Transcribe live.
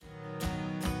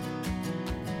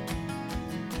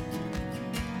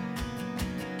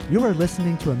You are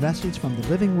listening to a message from the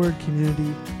Living Word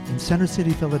community in Center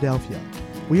City, Philadelphia.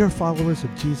 We are followers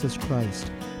of Jesus Christ,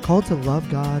 called to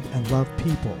love God and love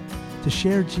people, to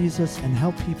share Jesus and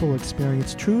help people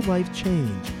experience true life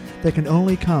change that can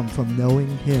only come from knowing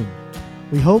Him.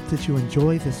 We hope that you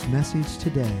enjoy this message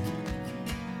today.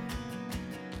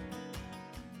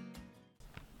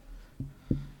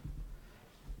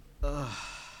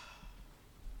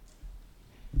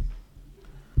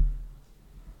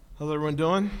 How's everyone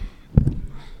doing?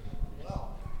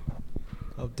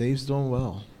 Oh, Dave's doing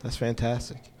well. That's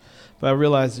fantastic. But I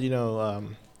realize,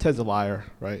 Ted's a liar,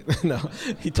 right? No,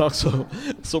 he talks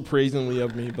so praisingly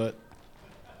of me, but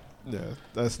yeah,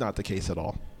 that's not the case at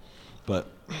all. But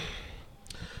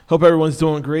hope everyone's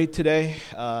doing great today.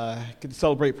 Get to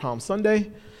celebrate Palm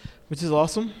Sunday, which is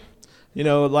awesome.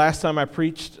 Last time I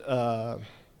preached,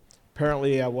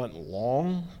 apparently I went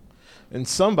long, and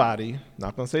somebody,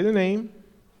 not going to say the name,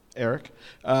 Eric,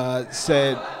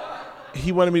 said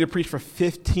he wanted me to preach for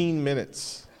 15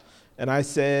 minutes. And I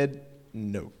said,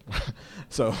 no.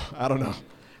 So, I don't know.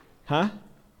 Huh?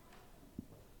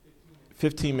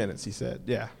 15 minutes, he said.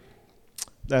 Yeah.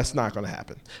 That's not going to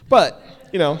happen. But,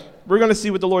 we're going to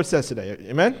see what the Lord says today.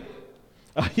 Amen?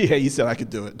 Yeah, he said I could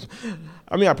do it.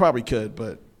 I mean, I probably could,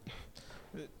 but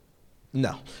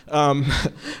no. All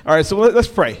right, so let's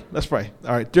pray. Let's pray.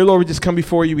 All right, dear Lord, we just come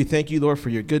before you. We thank you, Lord, for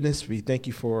your goodness. We thank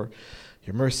you for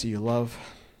your mercy, your love.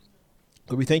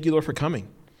 Lord, we thank you, Lord, for coming.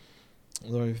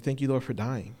 Lord, we thank you, Lord, for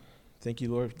dying. Thank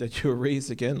you, Lord, that you were raised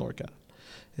again, Lord God.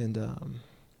 And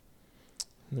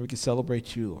we can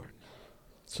celebrate you, Lord.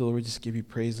 So, Lord, we just give you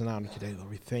praise and honor today, Lord.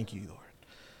 We thank you, Lord,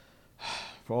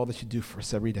 for all that you do for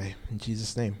us every day. In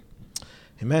Jesus' name,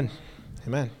 amen.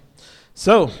 Amen.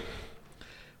 So,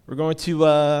 we're going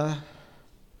to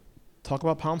talk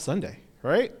about Palm Sunday,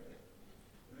 right?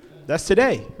 That's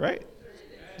today, right?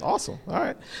 Awesome. All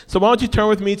right. So why don't you turn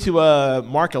with me to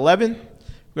Mark 11. We're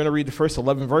going to read the first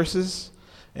 11 verses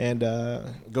and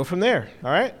go from there, all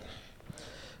right?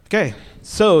 Okay.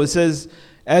 So it says,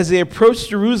 as they approached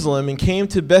Jerusalem and came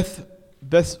to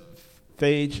Bethphage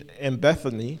and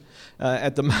Bethany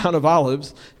at the Mount of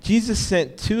Olives, Jesus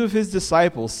sent two of his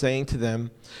disciples, saying to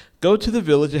them, go to the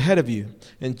village ahead of you,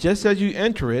 and just as you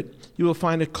enter it, you will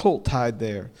find a colt tied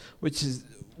there, which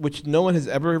no one has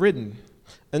ever ridden.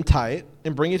 Untie it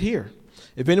and bring it here.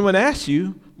 If anyone asks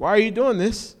you, why are you doing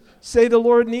this? Say the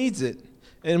Lord needs it,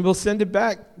 and we'll send it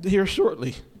back here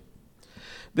shortly.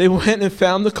 They went and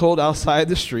found the colt outside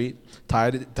the street,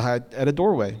 tied at a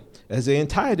doorway. As they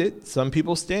untied it, some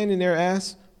people standing there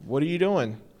asked, what are you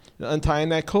doing, untying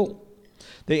that colt?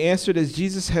 They answered as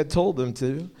Jesus had told them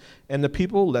to, and the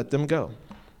people let them go.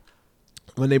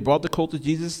 When they brought the colt to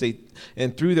Jesus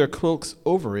and threw their cloaks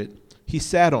over it, he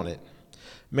sat on it.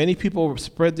 Many people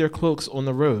spread their cloaks on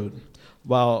the road,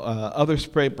 while others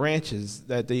spread branches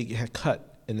that they had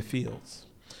cut in the fields.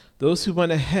 Those who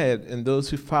went ahead and those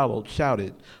who followed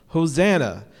shouted,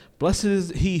 Hosanna! Blessed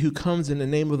is he who comes in the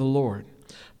name of the Lord.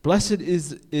 Blessed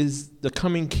is the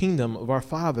coming kingdom of our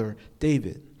father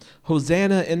David.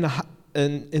 Hosanna in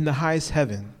the highest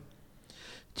heaven.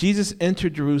 Jesus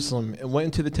entered Jerusalem and went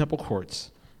into the temple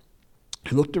courts.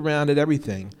 He looked around at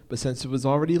everything, but since it was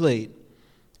already late,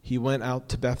 he went out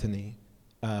to Bethany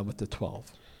with the 12.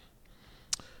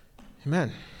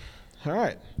 Amen. All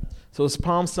right. So it's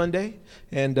Palm Sunday,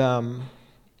 and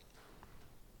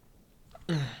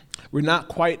we're not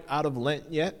quite out of Lent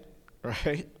yet,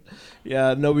 right?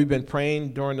 Yeah, I know we've been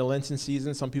praying during the Lenten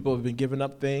season. Some people have been giving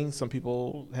up things. Some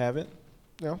people haven't.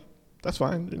 That's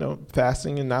fine,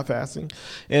 fasting and not fasting.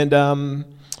 And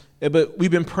but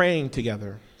we've been praying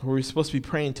together. We're supposed to be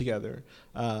praying together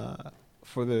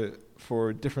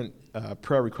for different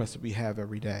prayer requests that we have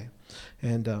every day.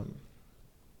 And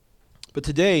but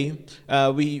today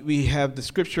we have the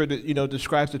scripture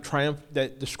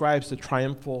that describes the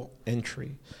triumphal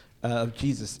entry of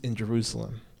Jesus in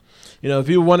Jerusalem. If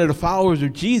you were one of the followers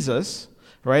of Jesus,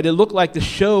 right, it looked like the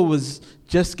show was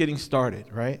just getting started,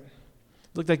 right?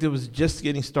 Looked like it was just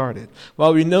getting started.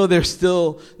 While we know there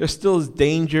still is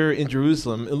danger in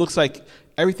Jerusalem, it looks like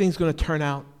everything's going to turn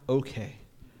out okay.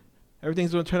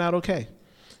 Everything's going to turn out okay.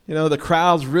 The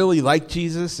crowds really like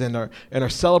Jesus and are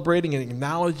celebrating and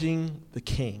acknowledging the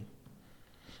King.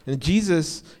 And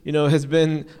Jesus, has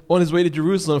been on his way to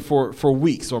Jerusalem for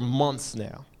weeks or months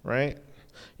now, right?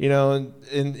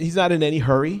 And he's not in any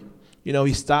hurry.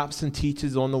 He stops and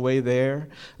teaches on the way there.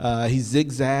 He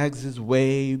zigzags his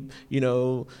way,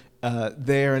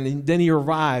 there, and then he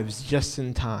arrives just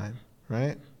in time,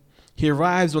 right? He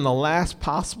arrives on the last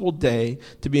possible day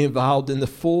to be involved in the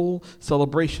full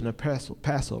celebration of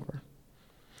Passover.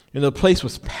 And the place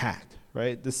was packed,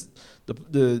 right?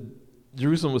 The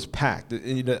Jerusalem was packed.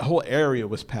 The whole area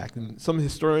was packed. And some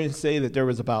historians say that there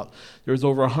was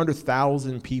over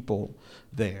 100,000 people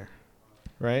there,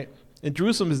 right? And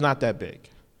Jerusalem is not that big,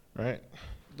 right?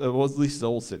 Well, at least the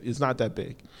old city is not that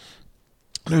big.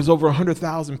 There's over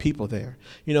 100,000 people there.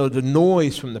 The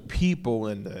noise from the people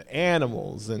and the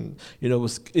animals, and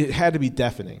it had to be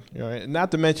deafening, right? And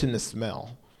not to mention the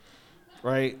smell,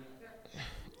 right?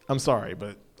 I'm sorry,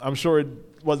 but I'm sure it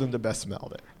wasn't the best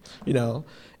smell there,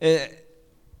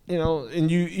 and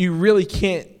you really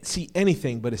can't see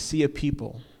anything but a sea of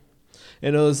people.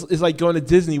 It's like going to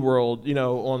Disney World,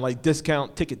 on like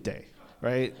discount ticket day.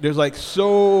 Right? There's like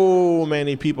so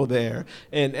many people there,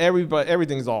 and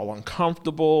everything's all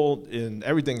uncomfortable, and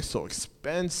everything's so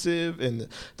expensive, and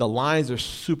the lines are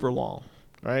super long,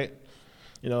 right?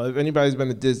 If anybody's been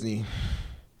to Disney,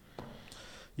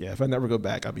 if I never go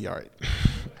back, I'll be all right.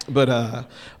 But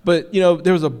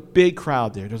there was a big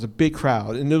crowd there. There was a big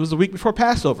crowd, and it was the week before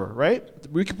Passover, right?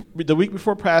 The week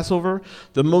before Passover,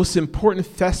 the most important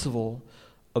festival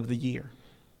of the year.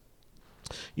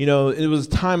 It was a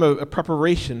time of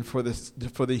preparation for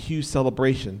the huge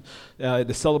celebration,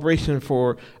 the celebration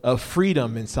for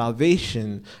freedom and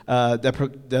salvation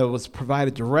that was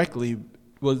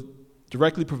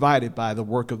directly provided by the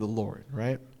work of the Lord,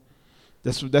 right?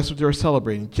 That's what they were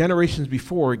celebrating. Generations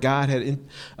before, God had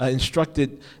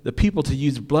instructed the people to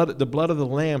use the blood of the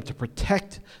Lamb to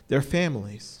protect their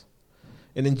families.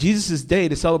 And in Jesus' day,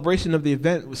 the celebration of the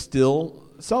event was still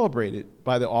celebrated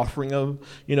by the offering of,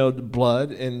 the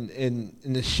blood and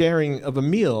the sharing of a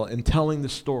meal and telling the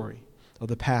story of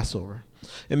the Passover.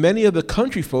 And many of the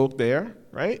country folk there,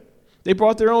 right, they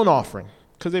brought their own offering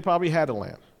because they probably had a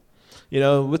lamb,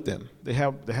 with them. They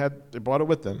brought it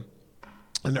with them.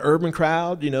 And the urban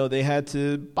crowd, they had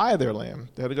to buy their lamb.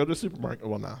 They had to go to the supermarket.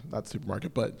 Well, no, not the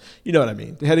supermarket, but you know what I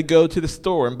mean. They had to go to the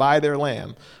store and buy their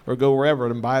lamb, or go wherever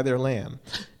and buy their lamb.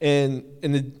 And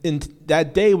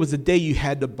that day was the day you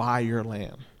had to buy your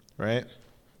lamb, right?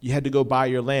 You had to go buy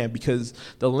your lamb because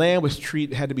the lamb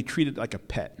had to be treated like a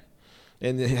pet,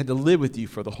 and it had to live with you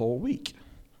for the whole week,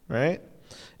 right?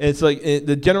 And it's like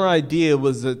the general idea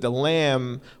was that the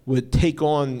lamb would take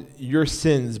on your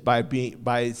sins by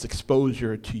its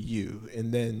exposure to you,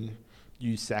 and then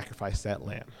you sacrifice that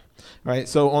lamb, right?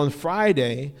 So on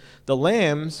Friday, the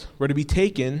lambs were to be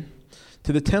taken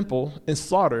to the temple and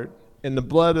slaughtered, and the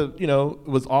blood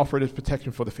was offered as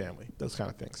protection for the family, those kind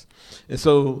of things. And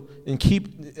so in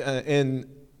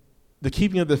the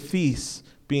keeping of the feast,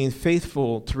 being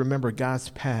faithful to remember God's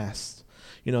past.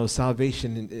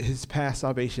 Salvation, his past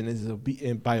salvation is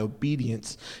by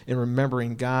obedience and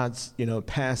remembering God's,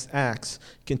 past acts,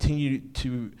 continue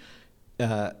to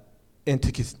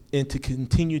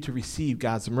continue to receive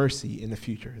God's mercy in the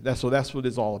future. That's what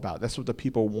it's all about. That's what the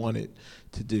people wanted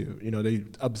to do. They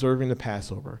observing the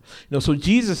Passover. So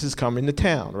Jesus is coming to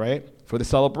town, right, for the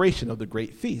celebration of the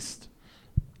great feast.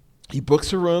 He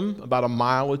books a room about a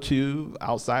mile or two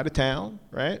outside of town,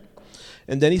 right,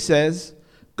 and then he says,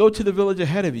 go to the village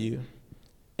ahead of you,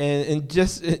 and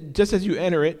just as you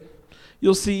enter it,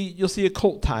 you'll see a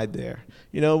colt tied there,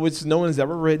 which no one's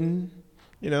ever ridden,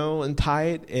 and tie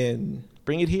it and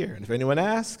bring it here. And if anyone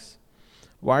asks,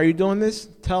 why are you doing this?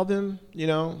 Tell them,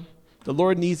 the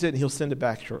Lord needs it and he'll send it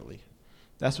back shortly.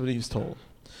 That's what he was told.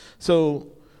 So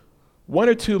 1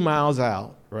 or 2 miles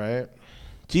out, right,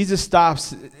 Jesus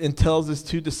stops and tells his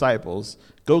 2 disciples,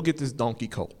 go get this donkey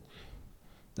colt.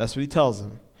 That's what he tells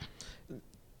them.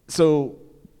 So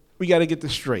we got to get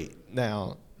this straight.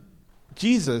 Now,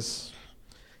 Jesus,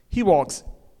 he walks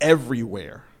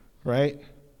everywhere, right?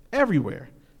 Everywhere.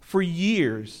 For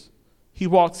years, he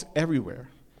walks everywhere.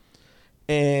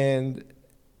 And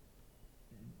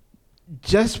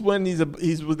just when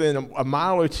he's within a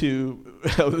mile or two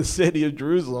of the city of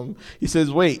Jerusalem, he says,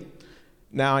 wait,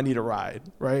 now I need a ride,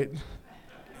 right?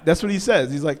 That's what he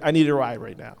says. He's like, I need a ride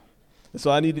right now. So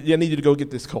I need you to go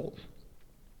get this colt.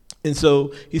 And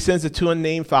so he sends the 2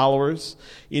 unnamed followers,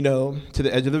 to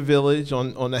the edge of the village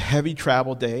on a heavy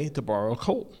travel day to borrow a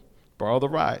colt, borrow the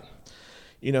ride.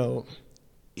 You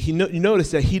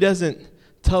notice that he doesn't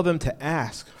tell them to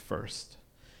ask first.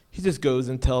 He just goes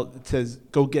and says,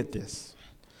 go get this.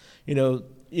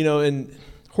 And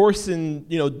horse and,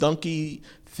 donkey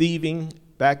thieving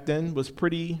back then was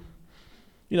pretty,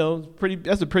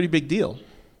 that's a pretty big deal.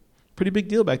 Pretty big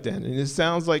deal back then. And it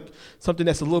sounds like something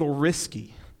that's a little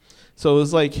risky. So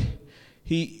it's like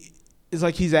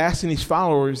he's asking these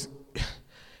followers,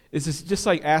 it's just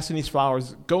like asking these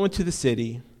followers, go into the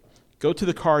city, go to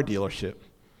the car dealership,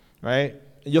 right?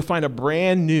 And you'll find a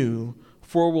brand new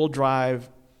 4-wheel drive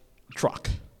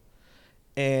truck.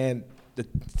 And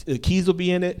the keys will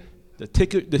be in it,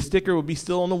 the sticker will be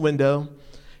still on the window,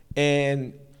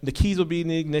 and the keys will be in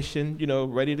the ignition,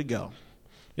 ready to go.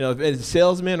 If a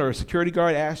salesman or a security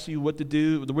guard asks you what to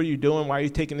do, what are you doing, why are you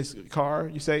taking this car,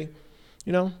 you say,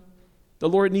 the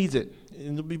Lord needs it,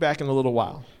 and he'll be back in a little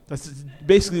while. That's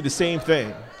basically the same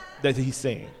thing that he's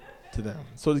saying to them.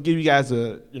 So to give you guys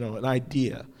an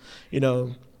idea,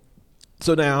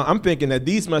 So now I'm thinking that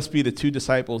these must be the two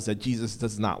disciples that Jesus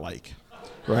does not like,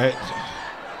 right?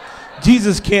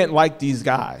 Jesus can't like these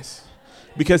guys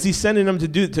because he's sending them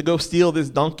to go steal this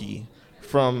donkey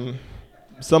from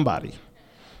somebody,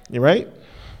 right?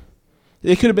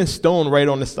 It could have been stoned right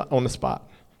on the spot.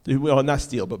 Well, not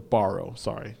steal, but borrow.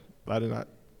 Sorry, I did not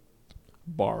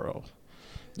borrow.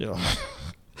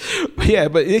 But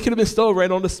it could have been stolen right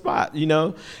on the spot,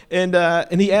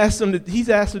 And he's asked them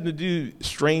to do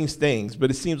strange things,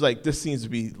 but it seems like this seems to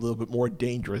be a little bit more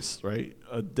dangerous, right?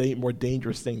 More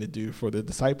dangerous thing to do for the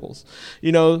disciples,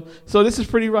 So this is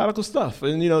pretty radical stuff,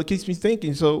 and it keeps me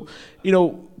thinking. So,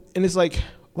 and it's like,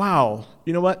 wow,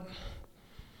 you know what?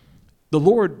 The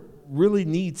Lord really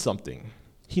needs something.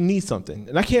 He needs something,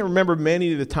 and I can't remember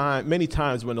many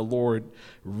times when the Lord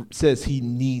says He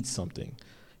needs something.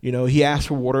 He asked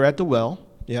for water at the well.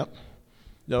 Yep.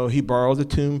 He borrows a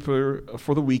tomb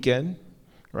for the weekend,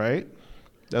 right?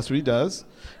 That's what he does.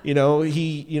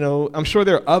 I'm sure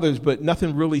there are others, but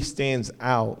nothing really stands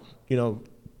out,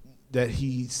 that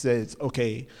he says,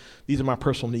 okay, these are my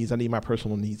personal needs. I need my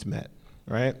personal needs met,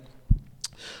 right?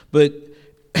 But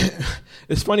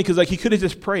it's funny because he could have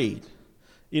just prayed,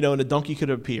 and the donkey could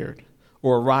have appeared,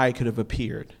 or a ride could have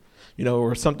appeared,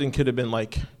 or something could have been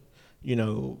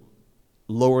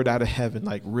lowered out of heaven,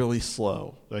 really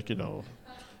slow,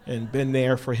 and been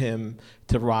there for him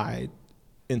to ride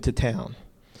into town.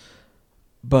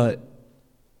 But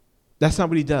that's not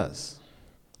what he does.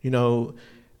 He could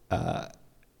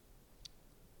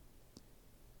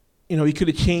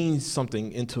have changed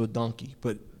something into a donkey,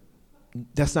 but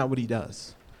that's not what he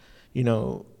does.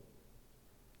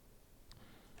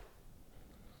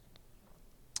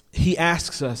 He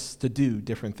asks us to do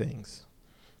different things.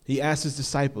 He asks his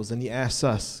disciples and he asks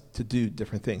us to do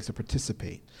different things, to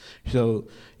participate. So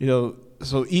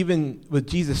even with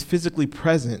Jesus physically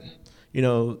present,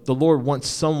 the Lord wants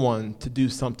someone to do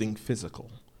something physical,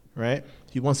 right?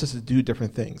 He wants us to do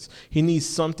different things. He needs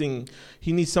something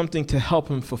to help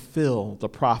him fulfill the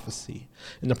prophecy.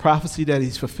 And the prophecy that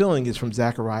he's fulfilling is from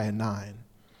Zechariah 9.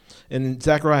 And in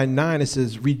Zechariah 9 it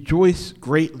says, "Rejoice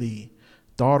greatly,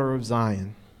 daughter of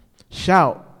Zion.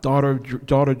 Shout, daughter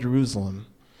Jerusalem.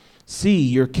 See,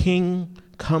 your king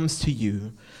comes to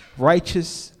you,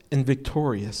 righteous and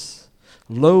victorious,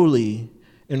 lowly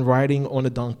and riding on a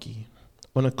donkey,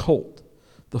 on a colt,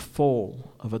 the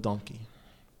foal of a donkey."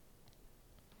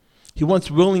 He wants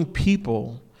willing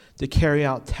people to carry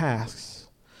out tasks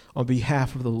on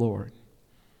behalf of the Lord,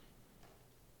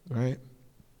 right?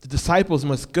 The disciples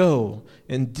must go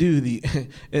and do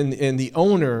and the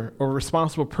owner or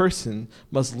responsible person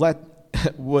must let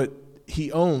what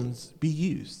he owns be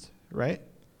used, right,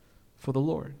 for the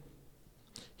Lord.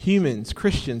 Humans,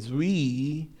 Christians,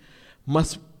 we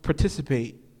must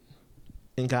participate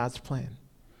in God's plan.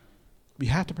 We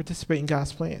have to participate in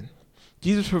God's plan.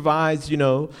 Jesus provides,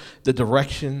 the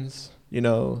directions,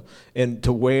 and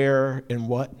to where and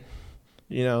what,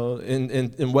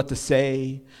 and what to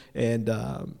say. And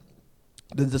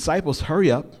the disciples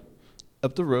hurry up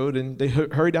the road, and they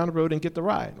hurry down the road and get the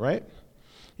ride, right?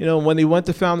 When they went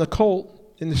to find the colt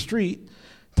in the street,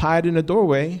 tied in the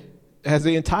doorway, as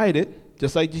they untied it,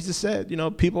 just like Jesus said,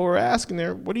 people were asking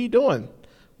there, "What are you doing?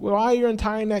 Why are you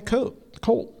untying that colt?"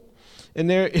 And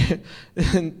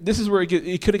this is where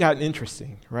it could have gotten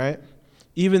interesting, right?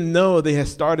 Even though they had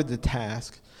started the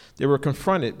task, they were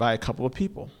confronted by a couple of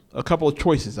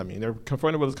choices. They were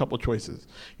confronted with a couple of choices.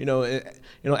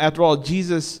 After all,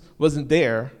 Jesus wasn't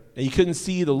there, and you couldn't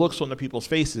see the looks on the people's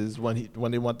faces when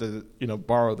they want to,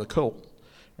 borrow the colt,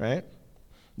 right?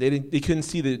 They couldn't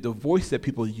see the voice that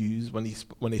people used when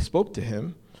they spoke to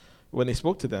him, when they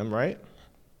spoke to them, right?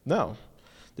 No.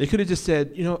 They could have just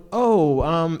said,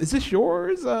 is this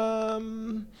yours?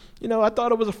 I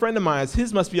thought it was a friend of mine.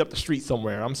 His must be up the street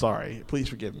somewhere. I'm sorry. Please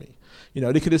forgive me.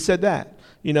 They could have said that.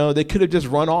 They could have just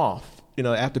run off,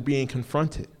 after being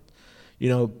confronted.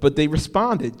 But they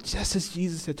responded just as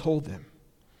Jesus had told them.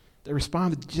 They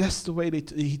responded just the way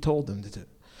he told them to do.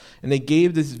 And they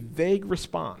gave this vague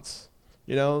response.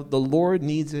 The Lord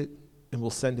needs it, and we'll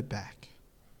send it back.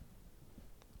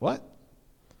 What?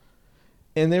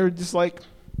 And they were just like,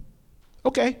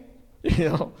 okay.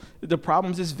 The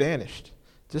problem just vanished.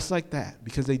 Just like that,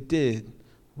 because they did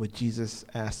what Jesus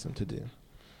asked them to do.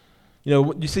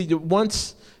 You see,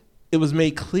 once it was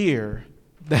made clear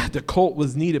that the colt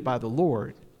was needed by the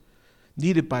Lord,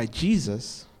 needed by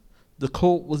Jesus, the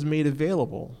colt was made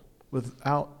available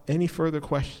without any further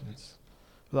questions,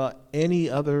 without any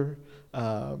other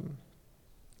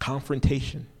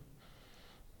confrontation.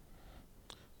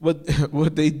 What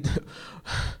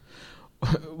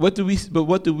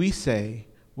do we say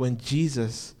when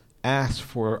Jesus asked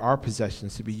for our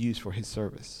possessions to be used for his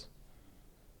service?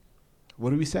 What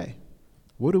do we say?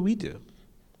 What do we do?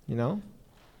 When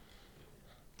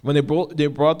they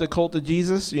brought the colt to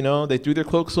Jesus, they threw their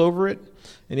cloaks over it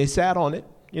and they sat on it,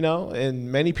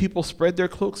 and many people spread their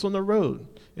cloaks on the road.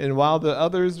 And while the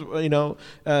others,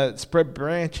 spread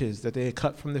branches that they had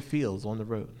cut from the fields on the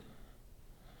road.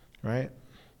 Right?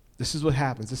 This is what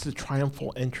happens. This is a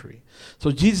triumphal entry. So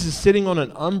Jesus is sitting on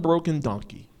an unbroken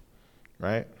donkey,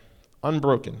 right?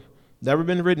 Unbroken. Never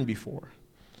been ridden before.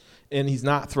 And he's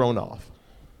not thrown off.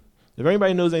 If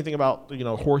anybody knows anything about,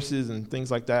 horses and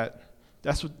things like that,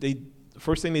 that's what the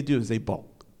first thing they do is they buck.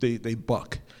 They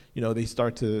buck. They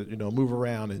start to, move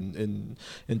around and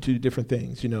do different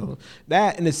things,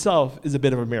 That in itself is a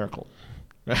bit of a miracle,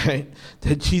 right?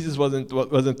 That Jesus wasn't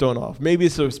thrown off. Maybe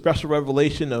it's a special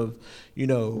revelation of,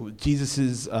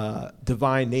 Jesus's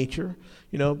divine nature,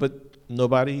 but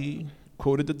nobody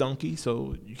quoted the donkey,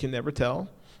 so you can never tell,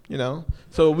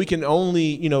 So we can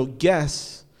only,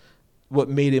 guess what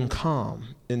made him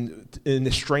calm in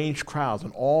the strange crowds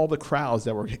and all the crowds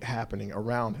that were happening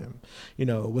around him,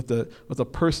 with a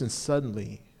person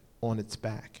suddenly on its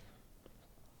back.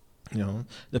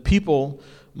 The people,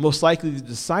 most likely the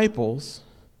disciples,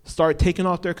 start taking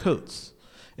off their coats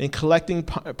and collecting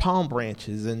palm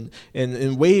branches and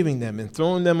waving them and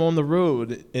throwing them on the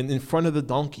road and in front of the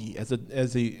donkey as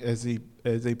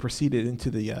they proceeded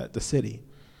into the city.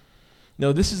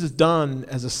 This is done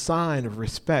as a sign of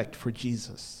respect for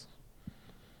Jesus.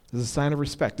 As a sign of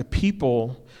respect. The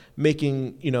people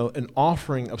making, an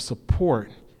offering of support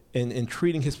and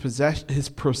treating his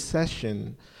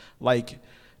procession like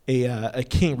a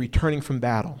king returning from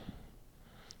battle.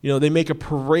 They make a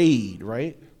parade,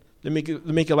 right? They make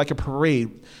it like a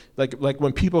parade, like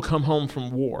when people come home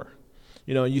from war.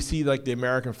 You see like the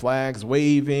American flags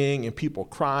waving and people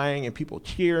crying and people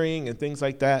cheering and things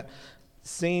like that.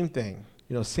 Same thing,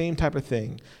 same type of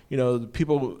thing.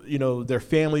 People, their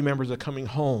family members are coming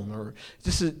home,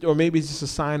 or maybe it's just a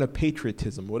sign of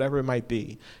patriotism, whatever it might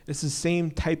be. It's the same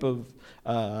type of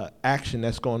action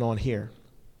that's going on here.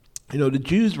 The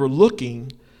Jews were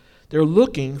looking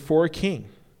for a king.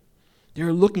 They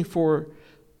were looking for,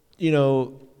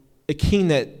 a king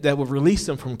that would release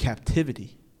them from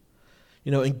captivity,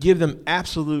 and give them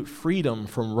absolute freedom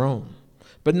from Rome.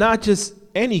 But not just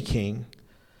any king.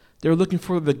 They were looking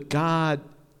for the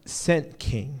God-sent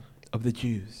king of the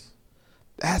Jews.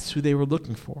 That's who they were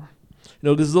looking for.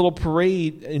 This little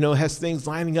parade, has things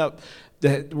lining up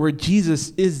where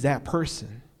Jesus is that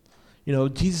person.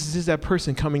 Jesus is that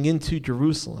person coming into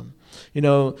Jerusalem. And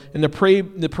the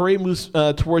parade moves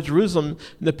towards Jerusalem,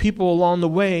 and the people along the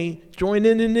way join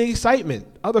in the excitement.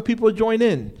 Other people join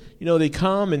in. They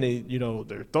come and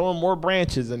they're throwing more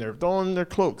branches and they're throwing their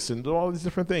cloaks and all these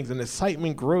different things. And the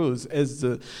excitement grows as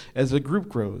the group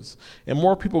grows. And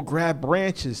more people grab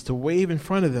branches to wave in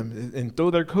front of them and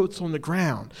throw their coats on the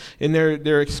ground. And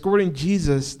they're escorting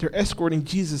Jesus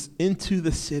into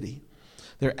the city.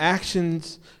 Their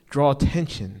actions draw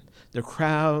attention. The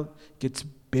crowd gets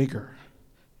bigger.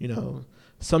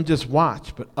 Some just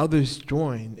watch, but others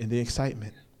join in the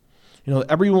excitement.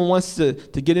 Everyone wants to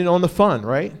get in on the fun,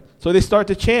 right? So they start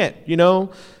to chant,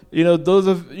 those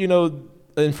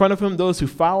in front of him, those who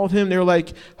followed him, they're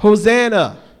like,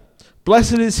 Hosanna,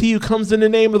 blessed is he who comes in the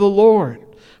name of the Lord.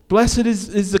 Blessed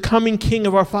is the coming king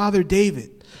of our father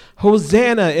David.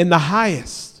 Hosanna in the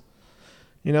highest.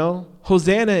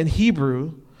 Hosanna in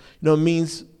Hebrew,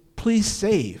 means please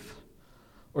save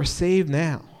or save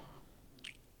now.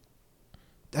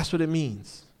 That's what it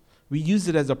means. We use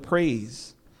it as a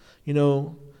praise.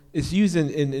 It's used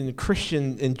in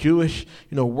Christian and Jewish,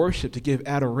 worship to give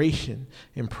adoration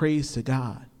and praise to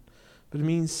God. But it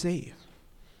means save.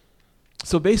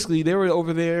 So basically, they were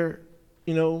over there,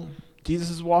 Jesus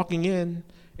is walking in,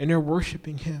 and they're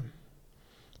worshiping him.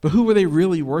 But who were they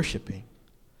really worshiping?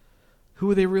 Who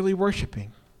were they really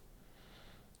worshiping?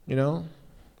 Who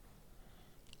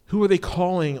were they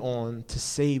calling on to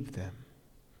save them?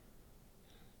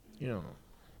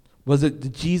 Was it the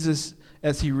Jesus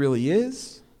as he really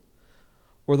is,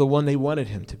 or the one they wanted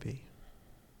him to be?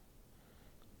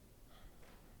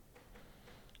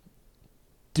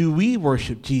 Do we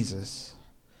worship Jesus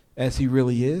as he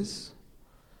really is,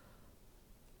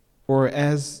 or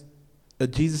as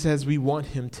Jesus as we want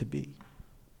him to be?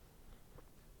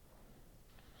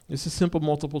 It's a simple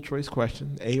multiple choice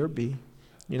question, A or B,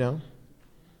 you know.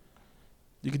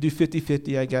 You could do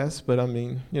 50-50, I guess, but I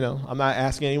mean, you know, I'm not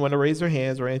asking anyone to raise their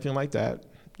hands or anything like that,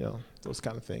 you know, those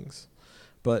kind of things.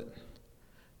 But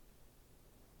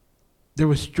there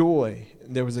was joy,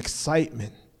 and there was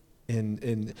excitement,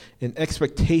 and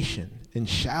expectation, and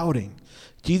shouting.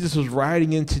 Jesus was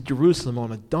riding into Jerusalem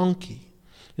on a donkey,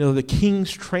 you know, the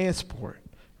king's transport,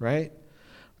 right?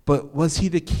 But was he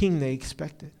the king they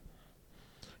expected?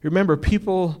 Remember,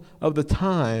 people of the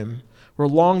time were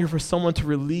longing for someone to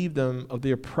relieve them of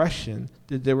the oppression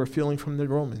that they were feeling from the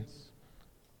Romans.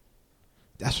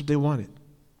 That's what they wanted.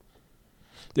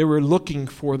 They were looking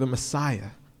for the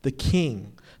Messiah, the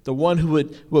king, the one who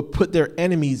would put their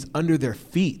enemies under their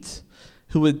feet,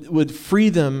 who would free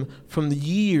them from the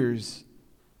years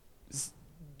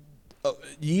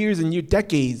and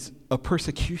decades of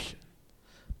persecution.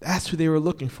 That's who they were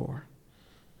looking for.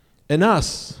 And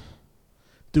us,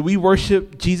 do we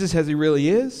worship Jesus as he really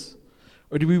is?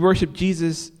 Or do we worship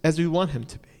Jesus as we want him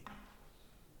to be?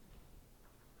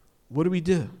 What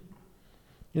do?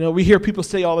 You know, we hear people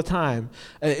say all the time,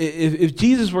 if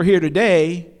Jesus were here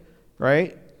today,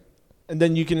 right? And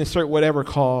then you can insert whatever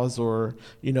cause or,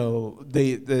 you know,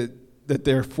 that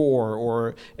they're for,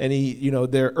 or any, you know,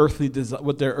 what their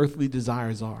earthly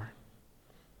desires are.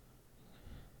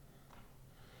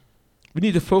 We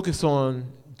need to focus on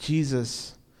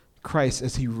Jesus Christ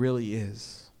as he really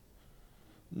is.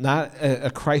 Not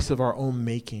a Christ of our own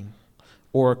making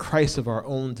or a Christ of our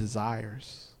own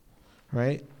desires,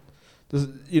 right?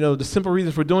 You know, the simple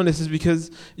reason for doing this is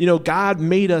because, you know, God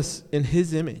made us in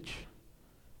his image,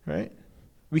 right?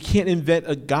 We can't invent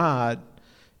a God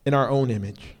in our own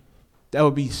image. That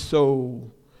would be so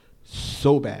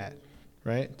bad,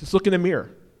 right? Just look in the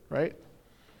mirror, right?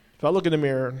 If I look in the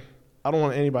mirror, I don't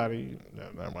want anybody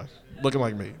looking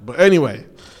like me. But anyway,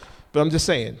 I'm just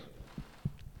saying,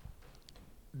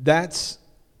 that's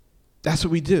what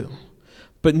we do.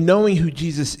 But knowing who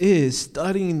Jesus is,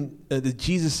 studying the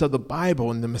Jesus of the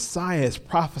Bible and the Messiah as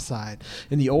prophesied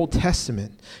in the Old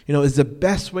Testament, you know, is the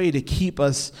best way to keep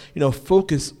us, you know,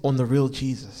 focused on the real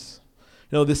Jesus.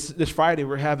 You know, this Friday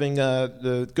we're having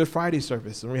the Good Friday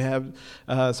service, and we have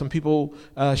some people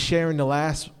sharing the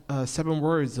last 7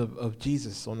 words of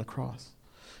Jesus on the cross.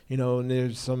 You know, and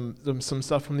there's some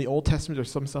stuff from the Old Testament,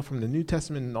 there's some stuff from the New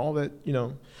Testament, and all that, you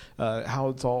know, how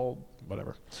it's all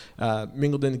whatever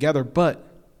mingled in together. But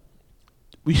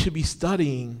we should be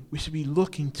studying, we should be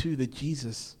looking to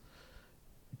Jesus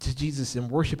and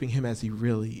worshiping him as he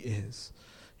really is.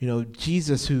 You know,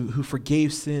 Jesus who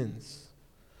forgave sins,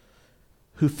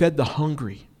 who fed the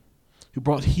hungry, who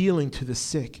brought healing to the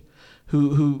sick,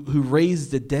 who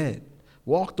raised the dead,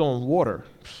 walked on water.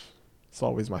 It's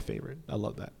always my favorite. I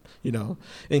love that, you know,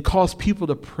 and caused people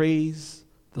to praise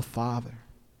the Father.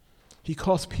 He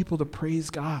caused people to praise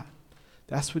God.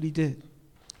 That's what he did.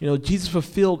 You know, Jesus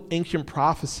fulfilled ancient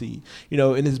prophecy, you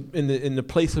know, in the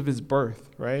place of his birth,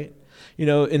 right? You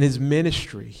know, in his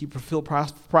ministry. He fulfilled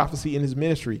prophecy in his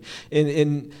ministry.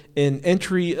 In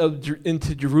entry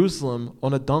into Jerusalem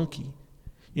on a donkey.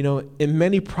 You know, in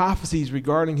many prophecies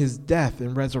regarding his death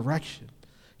and resurrection.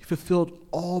 He fulfilled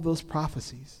all those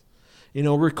prophecies. You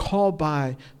know, we're called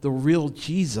by the real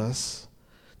Jesus,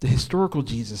 the historical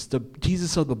Jesus, the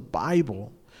Jesus of the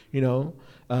Bible, you know,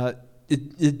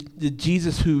 the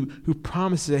Jesus who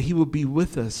promises that he will be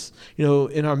with us, you know,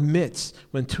 in our midst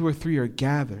when 2 or 3 are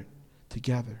gathered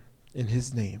together in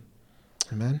his name.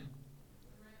 Amen?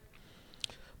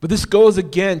 But this goes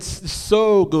against,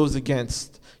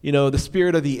 you know, the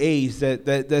spirit of the age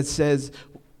that says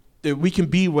that we can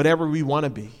be whatever we want to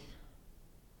be.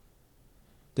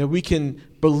 That we can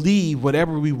believe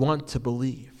whatever we want to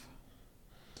believe.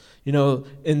 You know,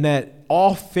 and that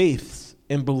all faiths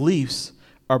and beliefs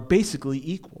are basically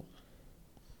equal.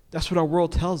 That's what our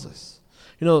world tells us.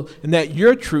 You know, and that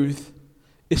your truth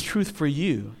is truth for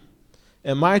you,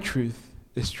 and my truth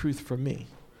is truth for me.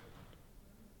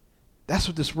 That's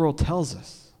what this world tells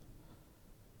us.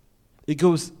 It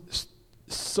goes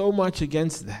so much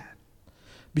against that.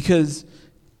 Because,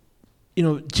 you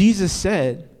know, Jesus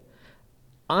said,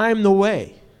 I'm the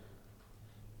way,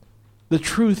 the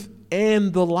truth,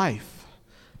 and the life.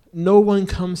 No one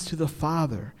comes to the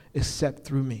Father except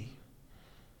through me.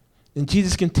 And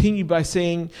Jesus continued by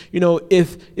saying, you know,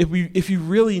 if you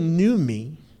really knew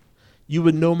me, you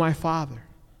would know my Father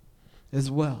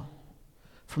as well.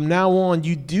 From now on,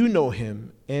 you do know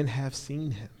him and have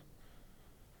seen him.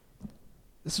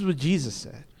 This is what Jesus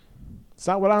said. It's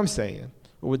not what I'm saying,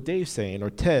 or what Dave's saying, or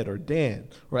Ted, or Dan,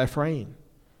 or Ephraim.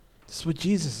 This is what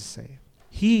Jesus is saying.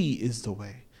 He is the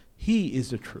way. He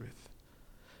is the truth.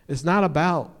 It's not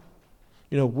about,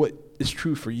 what is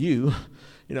true for you.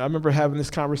 I remember having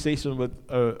this conversation with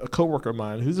a coworker of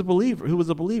mine who was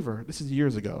a believer. This is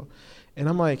years ago. And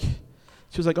I'm like,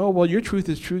 she was like, oh, well, your truth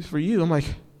is truth for you. I'm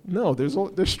like, no,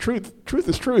 there's truth. Truth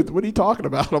is truth. What are you talking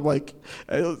about? I'm like,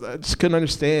 I just couldn't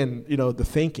understand, the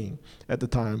thinking at the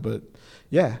time. But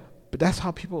yeah, but that's how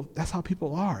people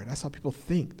are. That's how people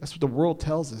think. That's what the world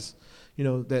tells us,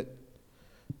 that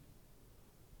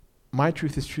my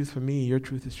truth is truth for me, your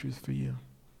truth is truth for you.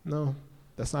 No,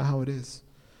 that's not how it is.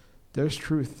 There's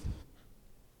truth,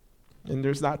 and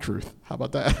there's not truth. How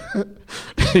about that?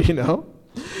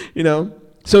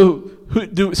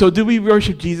 So do we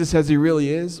worship Jesus as he really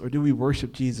is, or do we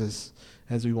worship Jesus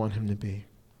as we want him to be?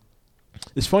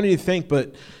 It's funny to think,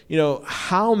 but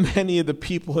how many of the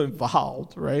people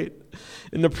involved, right,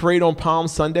 in the parade on Palm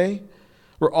Sunday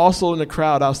were also in the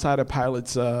crowd outside of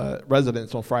Pilate's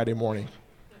residence on Friday morning?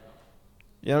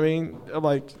 You know what I mean?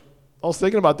 I was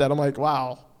thinking about that. I'm like,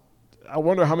 wow. I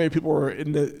wonder how many people were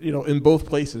in both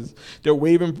places. They're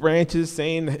waving branches,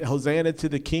 saying Hosanna to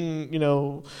the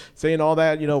King, saying all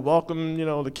that, welcome,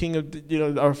 the King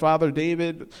of, our Father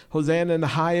David, Hosanna in the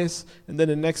highest. And then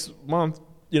the next month,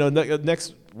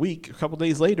 next week, a couple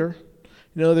days later,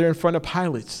 they're in front of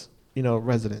Pilate's,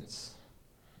 residence.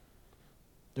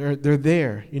 They're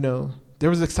there, There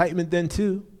was excitement then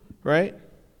too, right?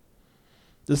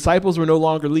 The disciples were no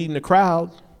longer leading the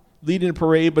crowd, leading the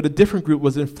parade, but a different group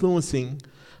was influencing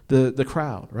the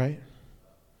crowd, right?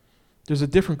 There's a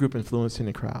different group influencing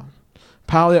the crowd.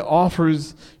 Pilate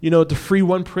offers, to free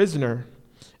one prisoner,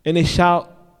 and they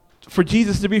shout for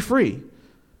Jesus to be free,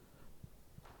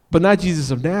 but not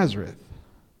Jesus of Nazareth.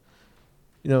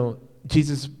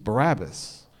 Jesus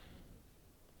Barabbas,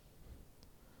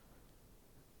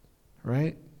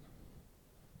 right?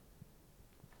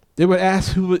 They would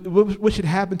ask what should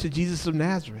happen to Jesus of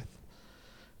Nazareth.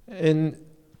 And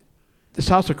the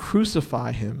shouts to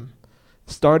crucify him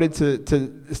started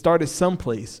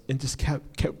someplace and just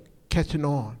kept catching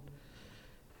on.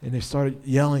 And they started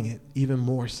yelling it even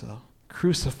more so.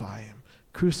 Crucify him,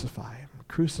 crucify him,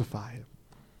 crucify him.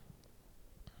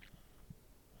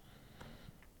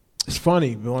 It's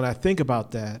funny, but when I think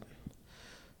about that,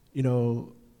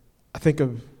 I think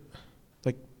of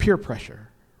like peer pressure,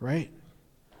 right?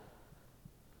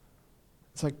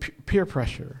 It's like peer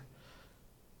pressure.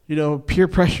 Peer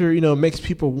pressure, makes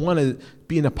people want to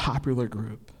be in a popular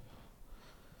group.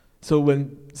 So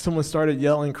when someone started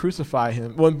yelling, crucify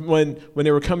him, when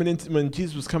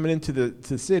Jesus was coming into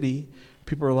the city,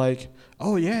 people were like,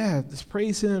 oh yeah, let's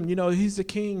praise him. He's the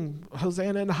king,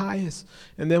 Hosanna in the highest.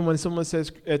 And then when someone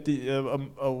says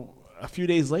a few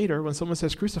days later, when someone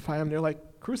says crucify him, they're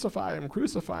like, crucify him,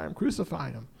 crucify him,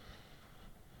 crucify him.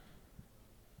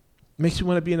 Makes you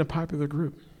want to be in a popular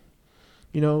group.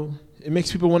 It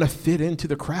makes people want to fit into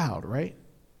the crowd, right?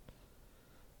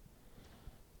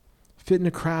 Fit in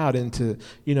the crowd and to,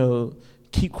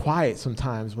 keep quiet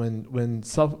sometimes when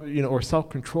or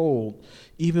self-controlled,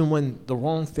 even when the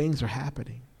wrong things are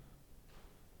happening.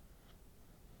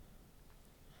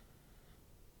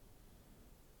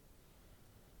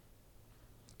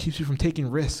 Keeps you from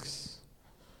taking risks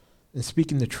and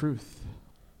speaking the truth.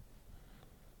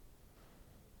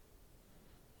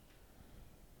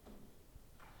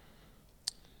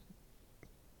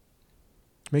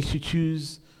 Makes you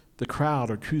choose the crowd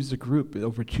or choose the group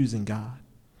over choosing God.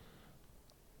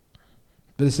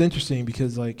 But it's interesting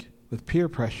because with peer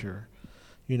pressure,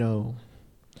 it'll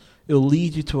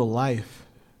lead you to a life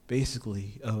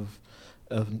basically of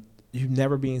you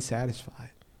never being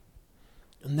satisfied.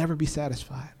 You'll never be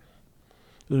satisfied.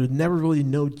 You'll never really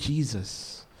know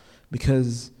Jesus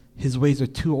because his ways are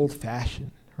too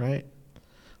old-fashioned, right?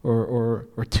 Or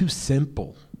too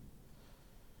simple.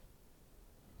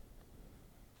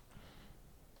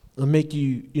 It'll make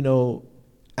you,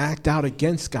 act out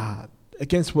against God,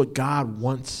 against what God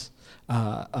wants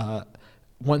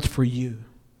for you,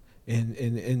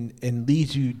 and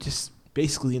leads you just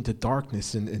basically into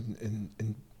darkness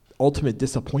and ultimate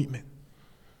disappointment.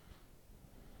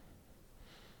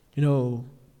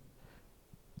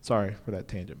 Sorry for that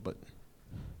tangent, but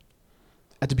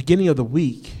at the beginning of the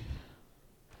week,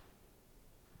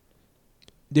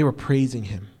 they were praising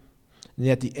him, and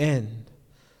at the end,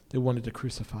 they wanted to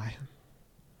crucify him.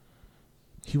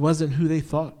 He wasn't who they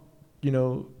thought,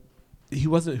 he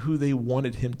wasn't who they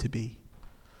wanted him to be.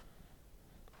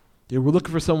 They were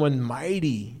looking for someone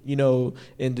mighty,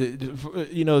 and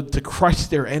to crush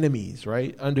their enemies,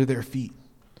 right, under their feet.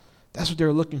 That's what they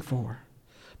were looking for.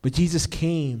 But Jesus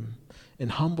came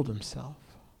and humbled himself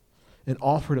and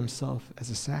offered himself as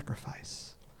a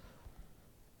sacrifice.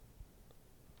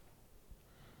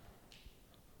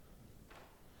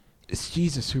 It's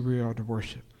Jesus who we are to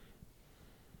worship.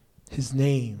 His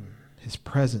name, his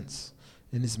presence,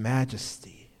 and his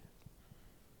majesty.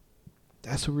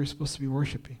 That's what we're supposed to be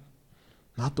worshiping.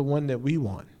 Not the one that we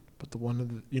want, but the one of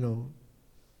the,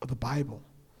 of the Bible.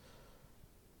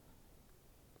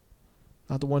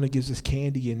 Not the one that gives us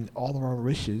candy and all of our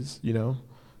wishes, That's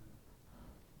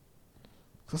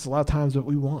a lot of times what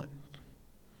we want.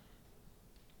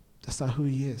 That's not who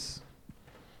he is.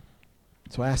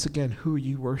 So I ask again, who are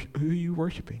you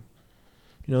worshiping?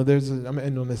 There's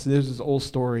this old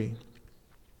story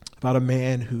about a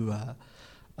man who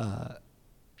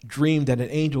dreamed that an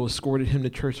angel escorted him to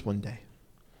church one day.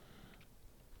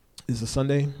 It was a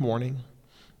Sunday morning,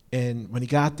 and when he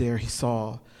got there, he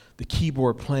saw the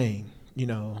keyboard playing,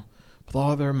 with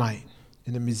all their might,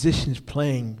 and the musicians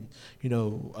playing,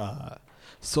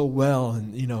 so well,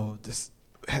 and just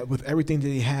with everything that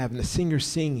he had, and the singer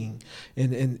singing,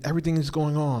 and everything is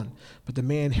going on, but the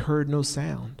man heard no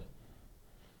sound.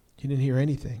 He didn't hear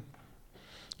anything.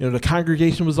 The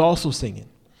congregation was also singing.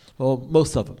 Well,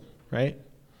 most of them, right?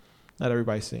 Not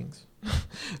everybody sings,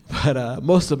 but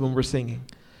most of them were singing.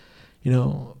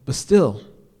 But still,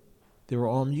 they were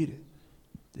all muted.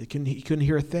 He couldn't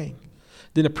hear a thing.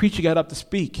 Then the preacher got up to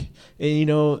speak,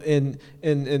 and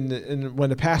and when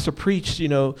the pastor preached,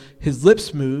 his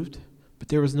lips moved, but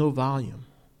there was no volume.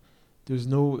 There was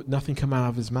nothing coming out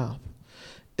of his mouth.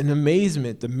 In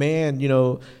amazement, the man,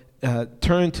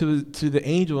 turned to the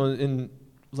angel and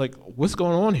was like, "What's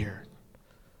going on here?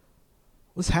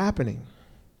 What's happening?"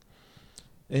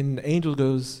 And the angel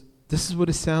goes, "This is what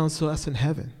it sounds to us in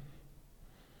heaven.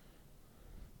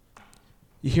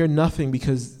 You hear nothing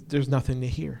because there's nothing to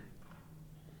hear."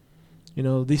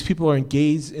 These people are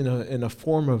engaged in a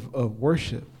form of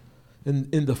worship,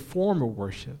 in the form of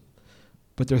worship,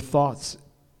 but their thoughts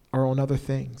are on other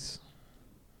things,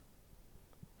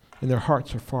 and their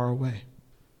hearts are far away.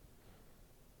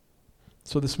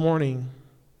 So this morning,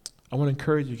 I want to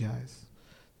encourage you guys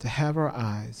to have our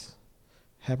eyes,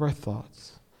 have our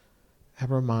thoughts,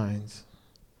 have our minds,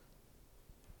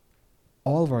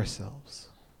 all of ourselves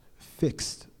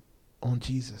fixed on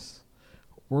Jesus,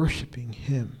 worshiping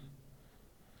him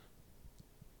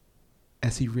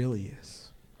as he really is.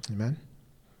 Amen?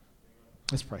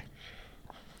 Let's pray.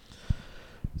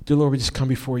 Dear Lord, we just come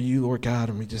before you, Lord God,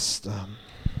 and we just Lord,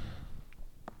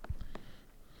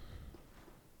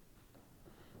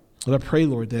 I pray,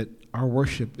 Lord, that our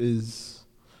worship is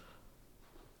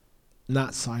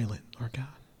not silent, Lord God,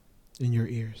 in your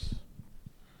ears.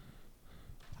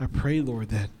 I pray, Lord,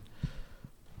 that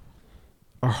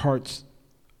our hearts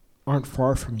aren't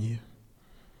far from you,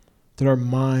 that our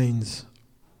minds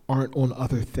aren't on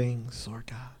other things, Lord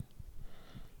God.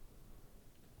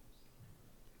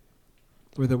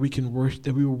 Lord, that we can worship,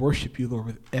 that we will worship you, Lord,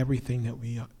 with everything that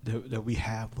we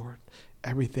have, Lord,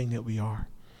 everything that we are.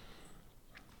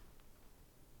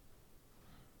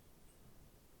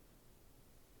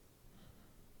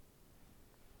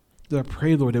 Lord, I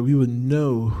pray, Lord, that we would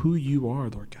know who you are,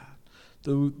 Lord God.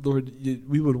 Lord,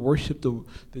 we would worship you,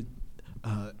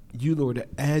 Lord,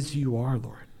 as you are,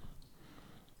 Lord.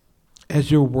 As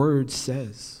your word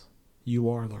says you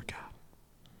are, Lord God.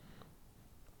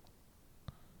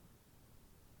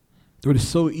 Lord, it's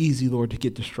so easy, Lord, to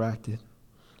get distracted.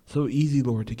 So easy,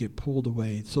 Lord, to get pulled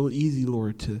away. It's so easy,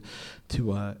 Lord, to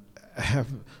have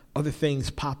other things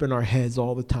pop in our heads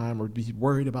all the time, or be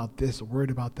worried about this or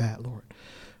worried about that, Lord.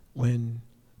 When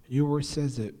your word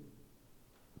says that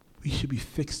we should be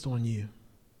fixed on you.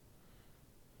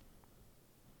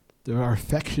 That our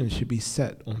affection should be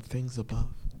set on things above.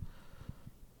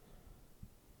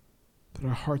 That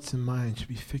our hearts and minds should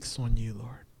be fixed on you,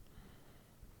 Lord.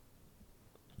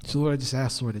 So, Lord, I just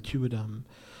ask, Lord, that you would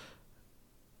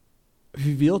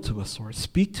reveal to us, Lord,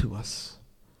 speak to us.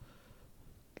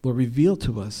 Lord, reveal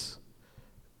to us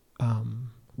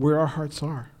where our hearts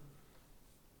are.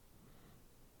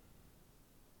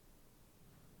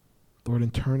 Lord,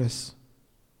 and turn us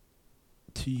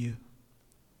to you.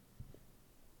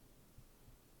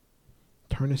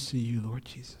 Turn us to you, Lord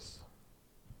Jesus.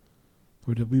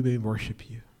 Lord, that we may worship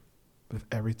you with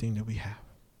everything that we have.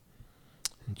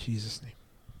 In Jesus' name,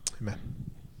 amen.